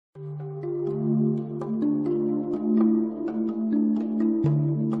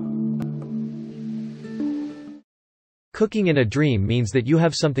Cooking in a dream means that you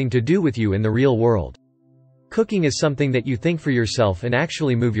have something to do with you in the real world. Cooking is something that you think for yourself and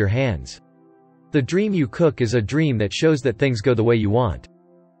actually move your hands. The dream you cook is a dream that shows that things go the way you want.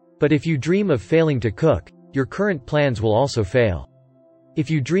 But if you dream of failing to cook, your current plans will also fail. If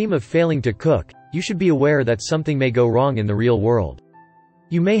you dream of failing to cook, you should be aware that something may go wrong in the real world.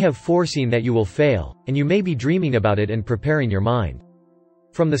 You may have foreseen that you will fail, and you may be dreaming about it and preparing your mind.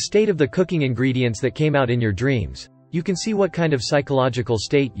 From the state of the cooking ingredients that came out in your dreams, you can see what kind of psychological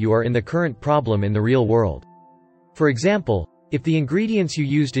state you are in the current problem in the real world. For example, if the ingredients you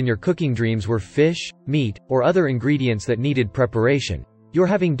used in your cooking dreams were fish, meat, or other ingredients that needed preparation, you're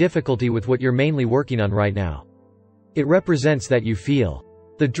having difficulty with what you're mainly working on right now. It represents that you feel.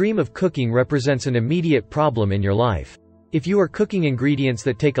 The dream of cooking represents an immediate problem in your life. If you are cooking ingredients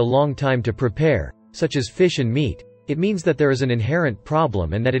that take a long time to prepare, such as fish and meat, it means that there is an inherent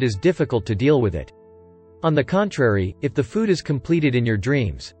problem and that it is difficult to deal with it. On the contrary, if the food is completed in your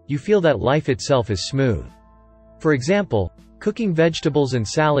dreams, you feel that life itself is smooth. For example, cooking vegetables and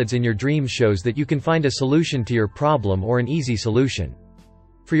salads in your dreams shows that you can find a solution to your problem or an easy solution.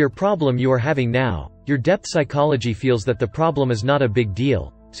 For your problem you are having now, your depth psychology feels that the problem is not a big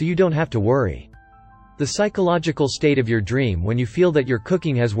deal, so you don't have to worry. The psychological state of your dream when you feel that your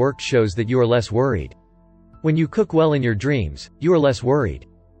cooking has worked shows that you are less worried. When you cook well in your dreams, you are less worried.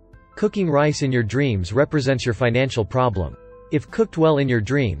 Cooking rice in your dreams represents your financial problem. If cooked well in your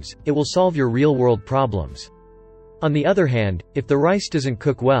dreams, it will solve your real-world problems. On the other hand, if the rice doesn't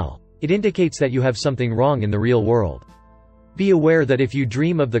cook well, it indicates that you have something wrong in the real world. Be aware that if you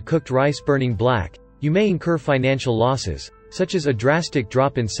dream of the cooked rice burning black, you may incur financial losses, such as a drastic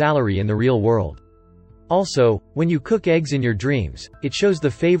drop in salary in the real world. Also, when you cook eggs in your dreams, it shows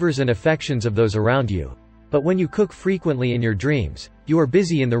the favors and affections of those around you. But when you cook frequently in your dreams, you are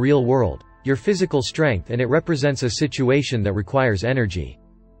busy in the real world, your physical strength, and it represents a situation that requires energy.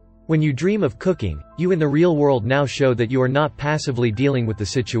 When you dream of cooking, you in the real world now show that you are not passively dealing with the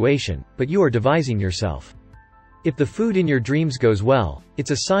situation, but you are devising yourself. If the food in your dreams goes well,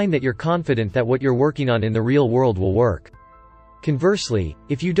 it's a sign that you're confident that what you're working on in the real world will work. Conversely,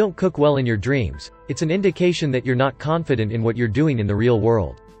 if you don't cook well in your dreams, it's an indication that you're not confident in what you're doing in the real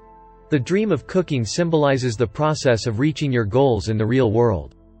world. The dream of cooking symbolizes the process of reaching your goals in the real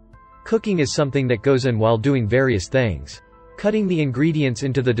world. Cooking is something that goes on while doing various things. Cutting the ingredients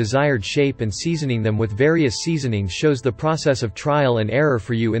into the desired shape and seasoning them with various seasonings shows the process of trial and error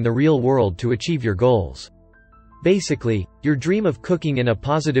for you in the real world to achieve your goals. Basically, your dream of cooking in a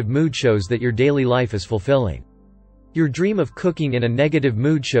positive mood shows that your daily life is fulfilling. Your dream of cooking in a negative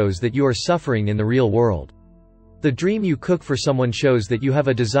mood shows that you are suffering in the real world. The dream you cook for someone shows that you have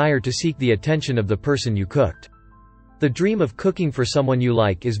a desire to seek the attention of the person you cooked. The dream of cooking for someone you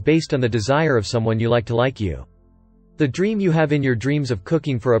like is based on the desire of someone you like to like you. The dream you have in your dreams of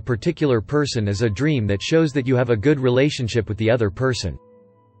cooking for a particular person is a dream that shows that you have a good relationship with the other person.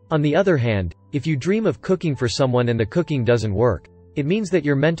 On the other hand, if you dream of cooking for someone and the cooking doesn't work, it means that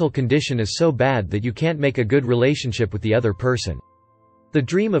your mental condition is so bad that you can't make a good relationship with the other person. The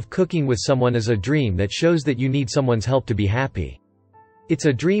dream of cooking with someone is a dream that shows that you need someone's help to be happy. It's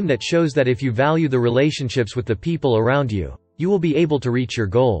a dream that shows that if you value the relationships with the people around you, you will be able to reach your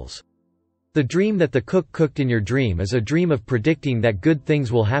goals. The dream that the cook cooked in your dream is a dream of predicting that good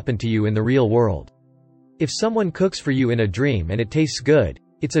things will happen to you in the real world. If someone cooks for you in a dream and it tastes good,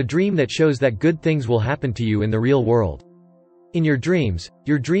 it's a dream that shows that good things will happen to you in the real world. In your dreams,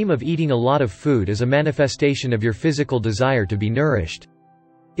 your dream of eating a lot of food is a manifestation of your physical desire to be nourished.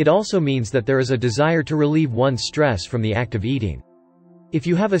 It also means that there is a desire to relieve one's stress from the act of eating. If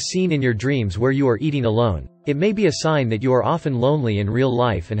you have a scene in your dreams where you are eating alone, it may be a sign that you are often lonely in real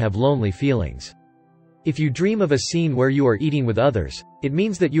life and have lonely feelings. If you dream of a scene where you are eating with others, it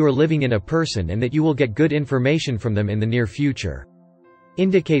means that you are living in a person and that you will get good information from them in the near future.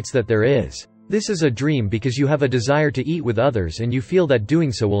 Indicates that there is. This is a dream because you have a desire to eat with others and you feel that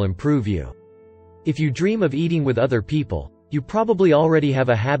doing so will improve you. If you dream of eating with other people, you probably already have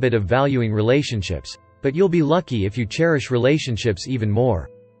a habit of valuing relationships, but you'll be lucky if you cherish relationships even more.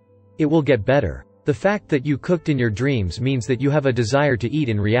 It will get better. The fact that you cooked in your dreams means that you have a desire to eat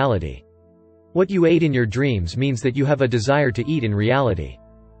in reality. What you ate in your dreams means that you have a desire to eat in reality.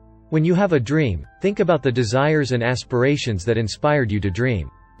 When you have a dream, think about the desires and aspirations that inspired you to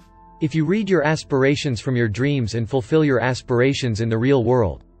dream. If you read your aspirations from your dreams and fulfill your aspirations in the real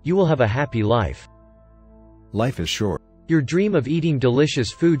world, you will have a happy life. Life is short. Your dream of eating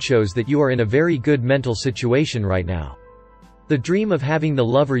delicious food shows that you are in a very good mental situation right now. The dream of having the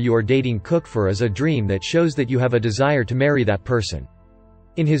lover you are dating cook for is a dream that shows that you have a desire to marry that person.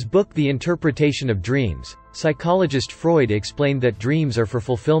 In his book The Interpretation of Dreams, psychologist Freud explained that dreams are for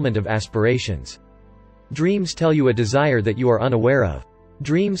fulfillment of aspirations. Dreams tell you a desire that you are unaware of.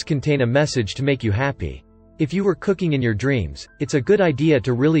 Dreams contain a message to make you happy. If you were cooking in your dreams, it's a good idea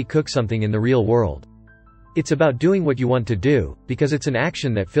to really cook something in the real world. It's about doing what you want to do, because it's an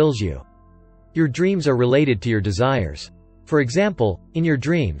action that fills you. Your dreams are related to your desires. For example, in your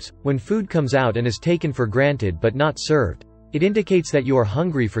dreams, when food comes out and is taken for granted but not served, it indicates that you are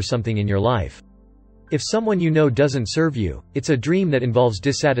hungry for something in your life. If someone you know doesn't serve you, it's a dream that involves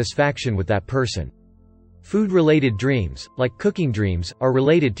dissatisfaction with that person. Food-related dreams, like cooking dreams, are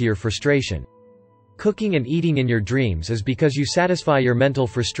related to your frustration. Cooking and eating in your dreams is because you satisfy your mental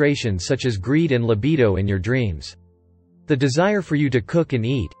frustrations such as greed and libido in your dreams. The desire for you to cook and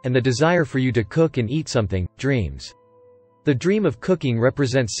eat, and the desire for you to cook and eat something, dreams. The dream of cooking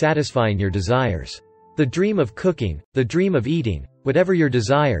represents satisfying your desires. The dream of cooking, the dream of eating, whatever your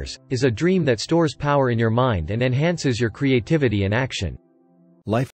desires, is a dream that stores power in your mind and enhances your creativity and action. Life